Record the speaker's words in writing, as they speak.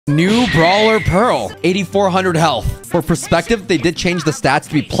New Brawler Pearl, 8,400 health. For perspective, they did change the stats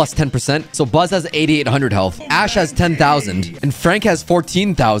to be plus 10%. So Buzz has 8,800 health. Ash has 10,000. And Frank has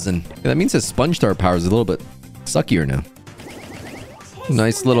 14,000. That means his sponge star power is a little bit suckier now.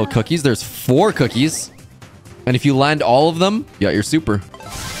 Nice little cookies. There's 4 cookies. And if you land all of them, you got your super.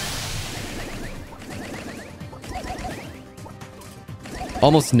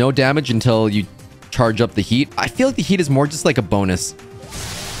 Almost no damage until you charge up the heat. I feel like the heat is more just like a bonus.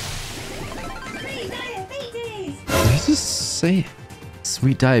 Does this say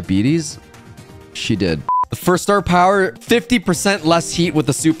sweet diabetes? She did. The first star power, 50% less heat with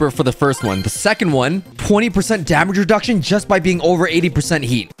the super for the first one. The second one, 20% damage reduction just by being over 80%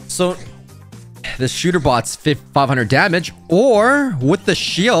 heat. So the shooter bot's 500 damage, or with the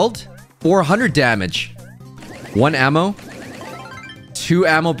shield, 400 damage. 1 ammo. 2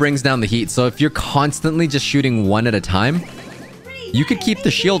 ammo brings down the heat. So if you're constantly just shooting 1 at a time, you could keep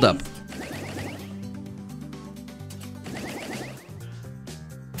the shield up.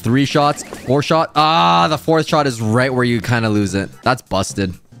 3 shots, 4 shot. Ah, the 4th shot is right where you kind of lose it. That's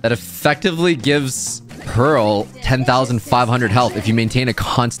busted. That effectively gives Pearl 10,500 health if you maintain a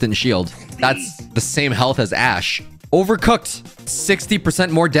constant shield. That's the same health as Ash. Overcooked,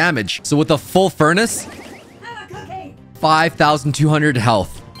 60% more damage. So with a full furnace, 5,200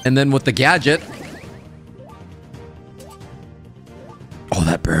 health. And then with the gadget, oh,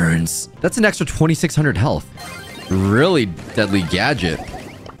 that burns. That's an extra 2,600 health. Really deadly gadget.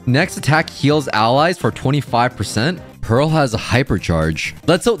 Next attack heals allies for 25%. Pearl has a hypercharge.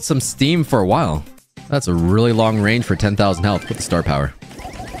 Lets out some steam for a while. That's a really long range for 10,000 health with the star power.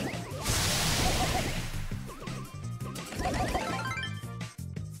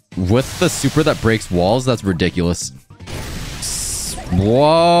 With the super that breaks walls, that's ridiculous.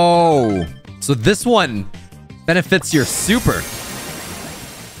 Whoa. So this one benefits your super.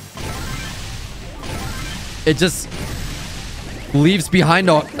 It just leaves behind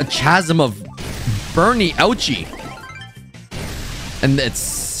a chasm of Bernie ouchie. And it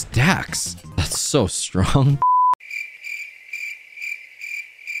stacks. That's so strong.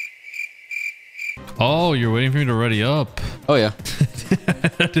 Oh, you're waiting for me to ready up. Oh, yeah.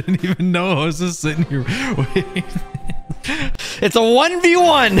 I didn't even know. I was just sitting here waiting. It's a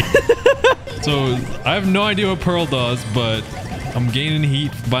 1v1. So I have no idea what Pearl does, but I'm gaining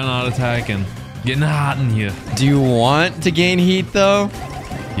heat by not attacking. Getting hot in here. Do you want to gain heat, though?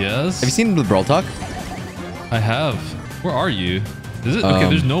 Yes. Have you seen the Brawl Talk? I have. Where are you? Is it? Okay,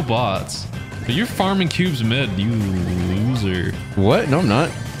 there's no bots. But you're farming cubes mid, you loser. What? No, I'm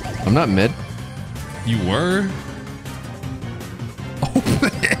not. I'm not mid. You were? Oh,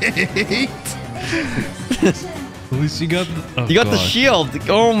 wait. At least you got the... Oh, you got the shield.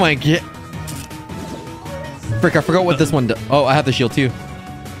 Oh, my god. Frick, I forgot what this one does. Oh, I have the shield, too.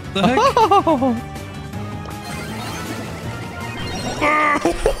 The heck?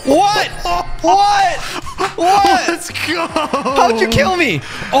 What? What? What? Let's go. How'd you kill me?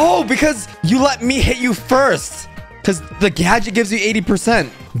 Oh, because you let me hit you first. Because the gadget gives you 80%.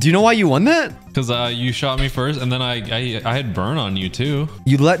 Do you know why you won that? Because you shot me first, and then I had burn on you too.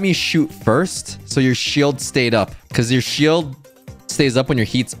 You let me shoot first, so your shield stayed up. Because your shield stays up when your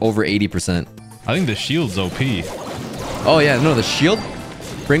heat's over 80%. I think the shield's OP. Oh, yeah. No, the shield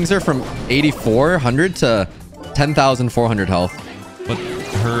brings her from 8,400 to 10,400 health. But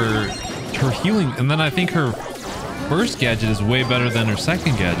her healing, and then I think her first gadget is way better than her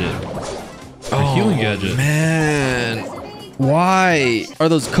second gadget. Her healing gadget. Man. Why are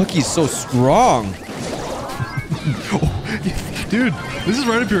those cookies so strong? Dude, this is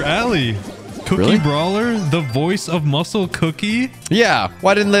right up your alley. Cookie Really? Brawler, the voice of Muscle Cookie. Yeah.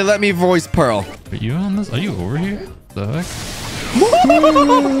 Why didn't they let me voice Pearl? Are you on this? Are you over here? The heck?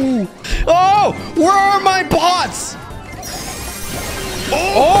 Oh, where are my bots?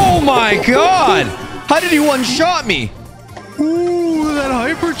 Oh my god. How did he one-shot me? Ooh, that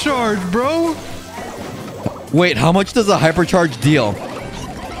hypercharge, bro. Wait, how much does a hypercharge deal?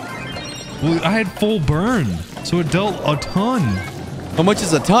 Well, I had full burn, so it dealt a ton. How much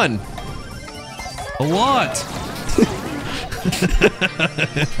is a ton? A lot.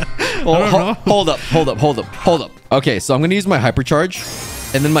 Oh, hold up. Okay, so I'm gonna use my hypercharge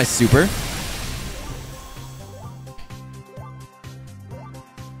and then my super.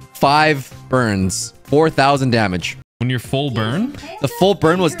 5 burns, 4,000 damage. When you're full burn? The full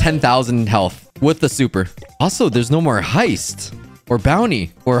burn was 10,000 health with the super. Also, there's no more heist or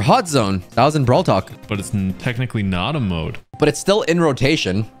bounty or hot zone. 1,000 Brawl Talk. But it's technically not a mode. But it's still in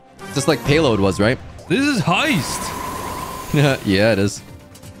rotation, just like Payload was, right? This is heist. Yeah, it is.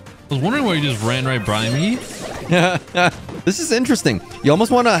 I was wondering why you just ran right by me. This is interesting. You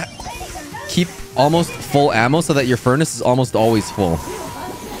almost want to keep almost full ammo so that your furnace is almost always full.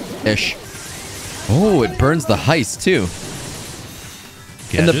 Ish. Oh, it burns the heist too.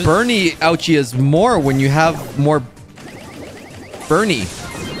 And the Bernie ouchie is more when you have more Bernie.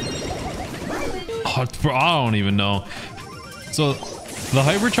 Oh, I don't even know. So the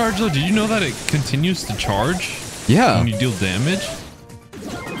hypercharge though, did you know that it continues to charge? Yeah. When you deal damage?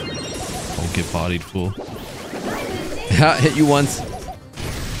 Oh, get bodied, fool. Yeah, hit you once.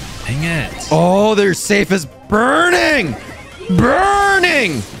 Dang it. Oh, their safe is burning!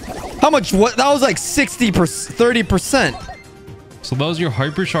 Burning! How much? What? That was like 60%, 30%. So that was your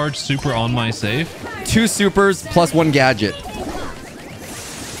hypercharged super on my safe? 2 supers plus 1 gadget.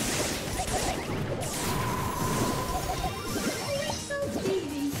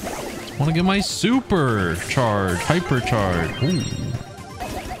 I want to get my super charge, hypercharge. Ooh.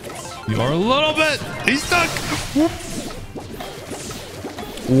 You are a little bit. He's stuck. Whoop.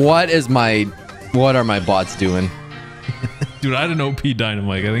 What are my bots doing? Dude, I had an OP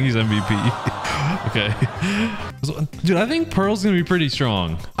Dynamite. I think he's MVP. Okay. So, dude, I think Pearl's going to be pretty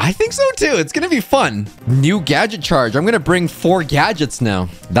strong. I think so too. It's going to be fun. New gadget charge. I'm going to bring 4 gadgets now.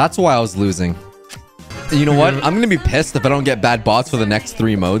 That's why I was losing. You know what? I'm going to be pissed if I don't get bad bots for the next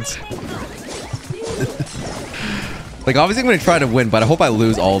 3 modes. Like, obviously I'm going to try to win, but I hope I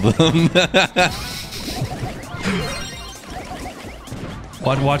lose all of them.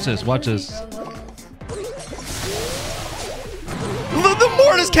 Watch this. Watch this. The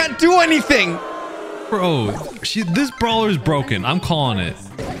Mortis can't do anything. Bro, this brawler is broken. I'm calling it.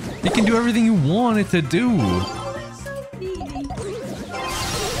 It can do everything you want it to do.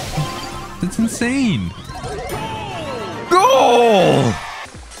 It's insane. Go!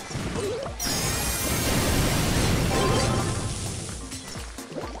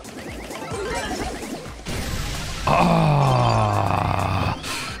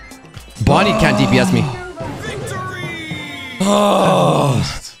 Bonnie can't DPS me. Oh.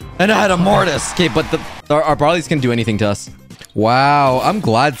 And I had a Mortis. Okay, but our Brawlies can do anything to us. Wow, I'm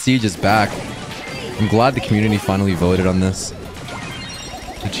glad Siege is back. I'm glad the community finally voted on this.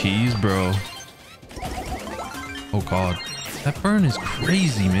 The cheese, bro. Oh god. That burn is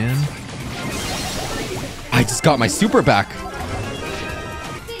crazy, man. I just got my super back.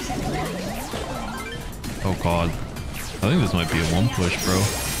 Oh god. I think this might be a 1 push, bro.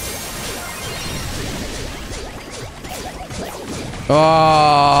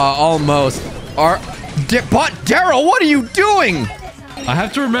 Almost. Bot Daryl, what are you doing? I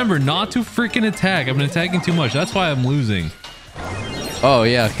have to remember not to freaking attack. I've been attacking too much. That's why I'm losing. Oh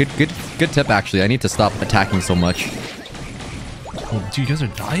yeah, good tip actually. I need to stop attacking so much. Oh, dude, you guys are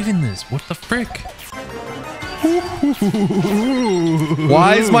diving this. What the frick?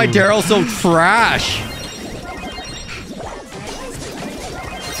 Why is my Daryl so trash?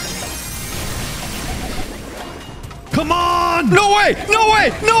 Come on! No way! No way!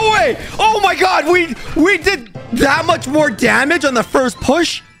 No way! Oh my god, we did that much more damage on the first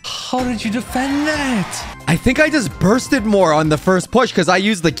push? How did you defend that? I think I just bursted more on the first push because I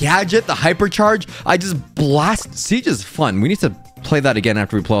used the gadget, the hypercharge. I just blast. Siege is fun. We need to play that again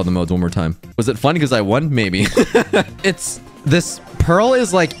after we play all the modes one more time. Was it fun because I won? Maybe. This Pearl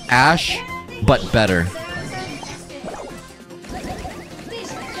is like Ash, but better.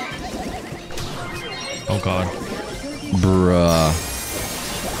 Oh god. Bruh.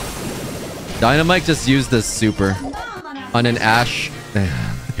 Dynamite just used this super on an Ash.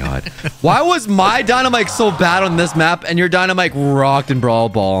 God. Why was my Dynamite so bad on this map and your Dynamite rocked in Brawl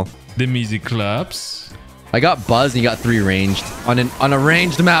Ball? Them easy claps. I got Buzz and you got 3 ranged on a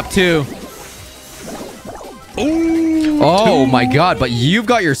ranged map too. Ooh, oh my god, but you've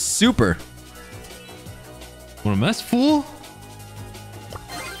got your super. Want a mess, fool?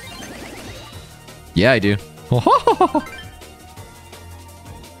 Yeah, I do.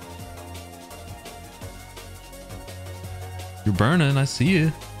 You're burning. I see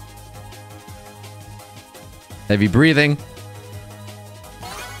you. Heavy breathing.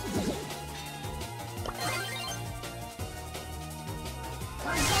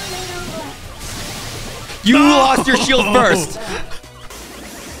 You lost your shield first.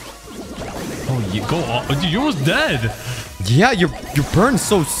 Oh, you go off. Dude, you're almost dead. Yeah, your burn's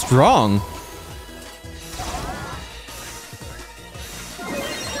so strong.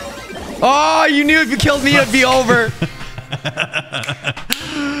 Oh, you knew if you killed me, it'd be over.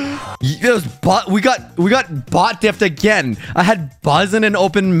 We got bot diffed again. I had Buzz in an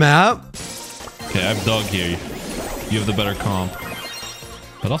open map. Okay, I have Dog here. You have the better comp.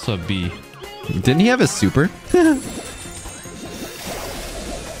 But also have B. Didn't he have a super?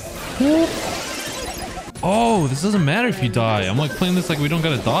 Oh, this doesn't matter if you die. I'm like playing this like we don't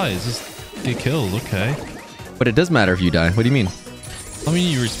gotta die. It's just get killed. Okay. But it does matter if you die. What do you mean? I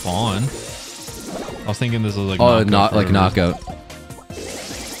mean, you respawn. I was thinking this was like not like knockout.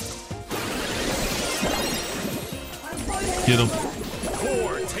 Get him.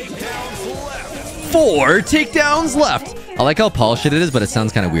 4 takedowns left. I like how polished it is, but it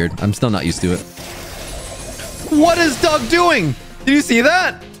sounds kind of weird. I'm still not used to it. What is Doug doing? Did you see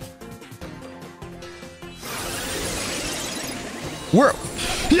that? Where?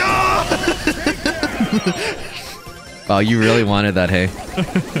 Yeah! Wow, you really wanted that, hey?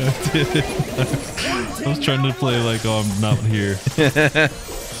 I was trying to play like, oh, I'm not here.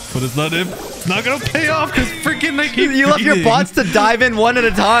 But it's not gonna pay off because freaking they keep You left your bots to dive in one at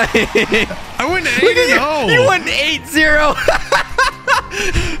a time. I went 8-0. You went 8-0.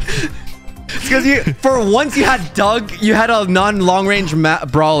 It's because for once you had Doug, you had a non-long range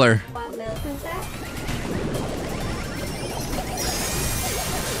brawler.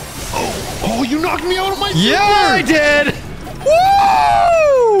 Oh, you knocked me out of my super. Yeah, I did.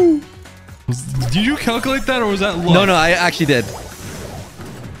 Woo! Did you calculate that or was that luck? No, I actually did.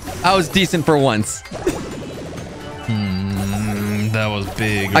 I was decent for once. That was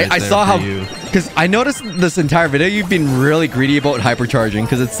big. I saw how, because I noticed this entire video you've been really greedy about hypercharging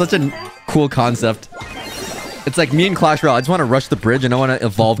because it's such a cool concept. It's like me and Clash Royale. I just want to rush the bridge and I want to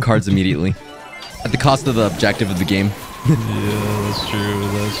evolve cards immediately at the cost of the objective of the game. Yeah, that's true.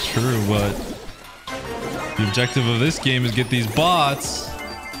 That's true. But the objective of this game is get these bots.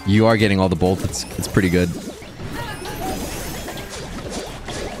 You are getting all the bolts. It's pretty good.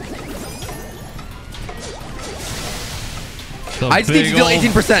 I just need to deal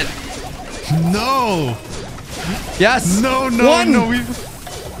 18%. No. Yes. No. One. No.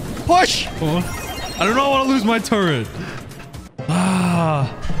 Push. Oh, I don't know. I want to lose my turret.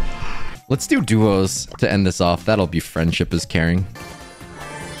 Ah. Let's do duos to end this off. That'll be friendship is caring.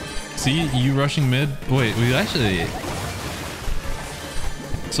 See, you rushing mid. Wait, we actually.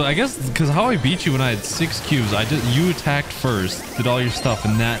 So I guess because how I beat you when I had 6 cubes, you attacked first, did all your stuff,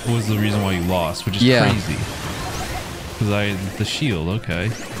 and that was the reason why you lost, which is crazy. Because I had the shield. Okay.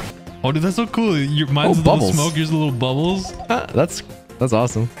 Oh, dude, that's so cool. Mine's a little smoke. Yours a little bubbles. That's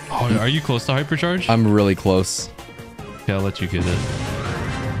awesome. Oh, are you close to hypercharge? I'm really close. Okay, I'll let you get it.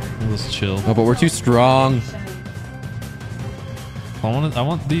 Let's chill. Oh, but we're too strong. I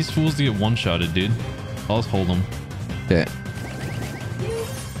want these fools to get one-shotted, dude. I'll just hold them. Okay.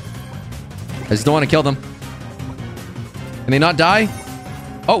 I just don't want to kill them. Can they not die?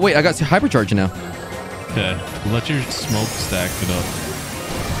 Oh, wait, I got hypercharge now. Okay, let your smoke stack it up.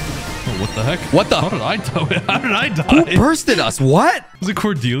 Oh, what the heck? What the? How did I die? How did I die? Who bursted us? What? Was it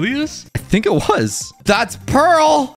Cordelius? I think it was. That's Pearl.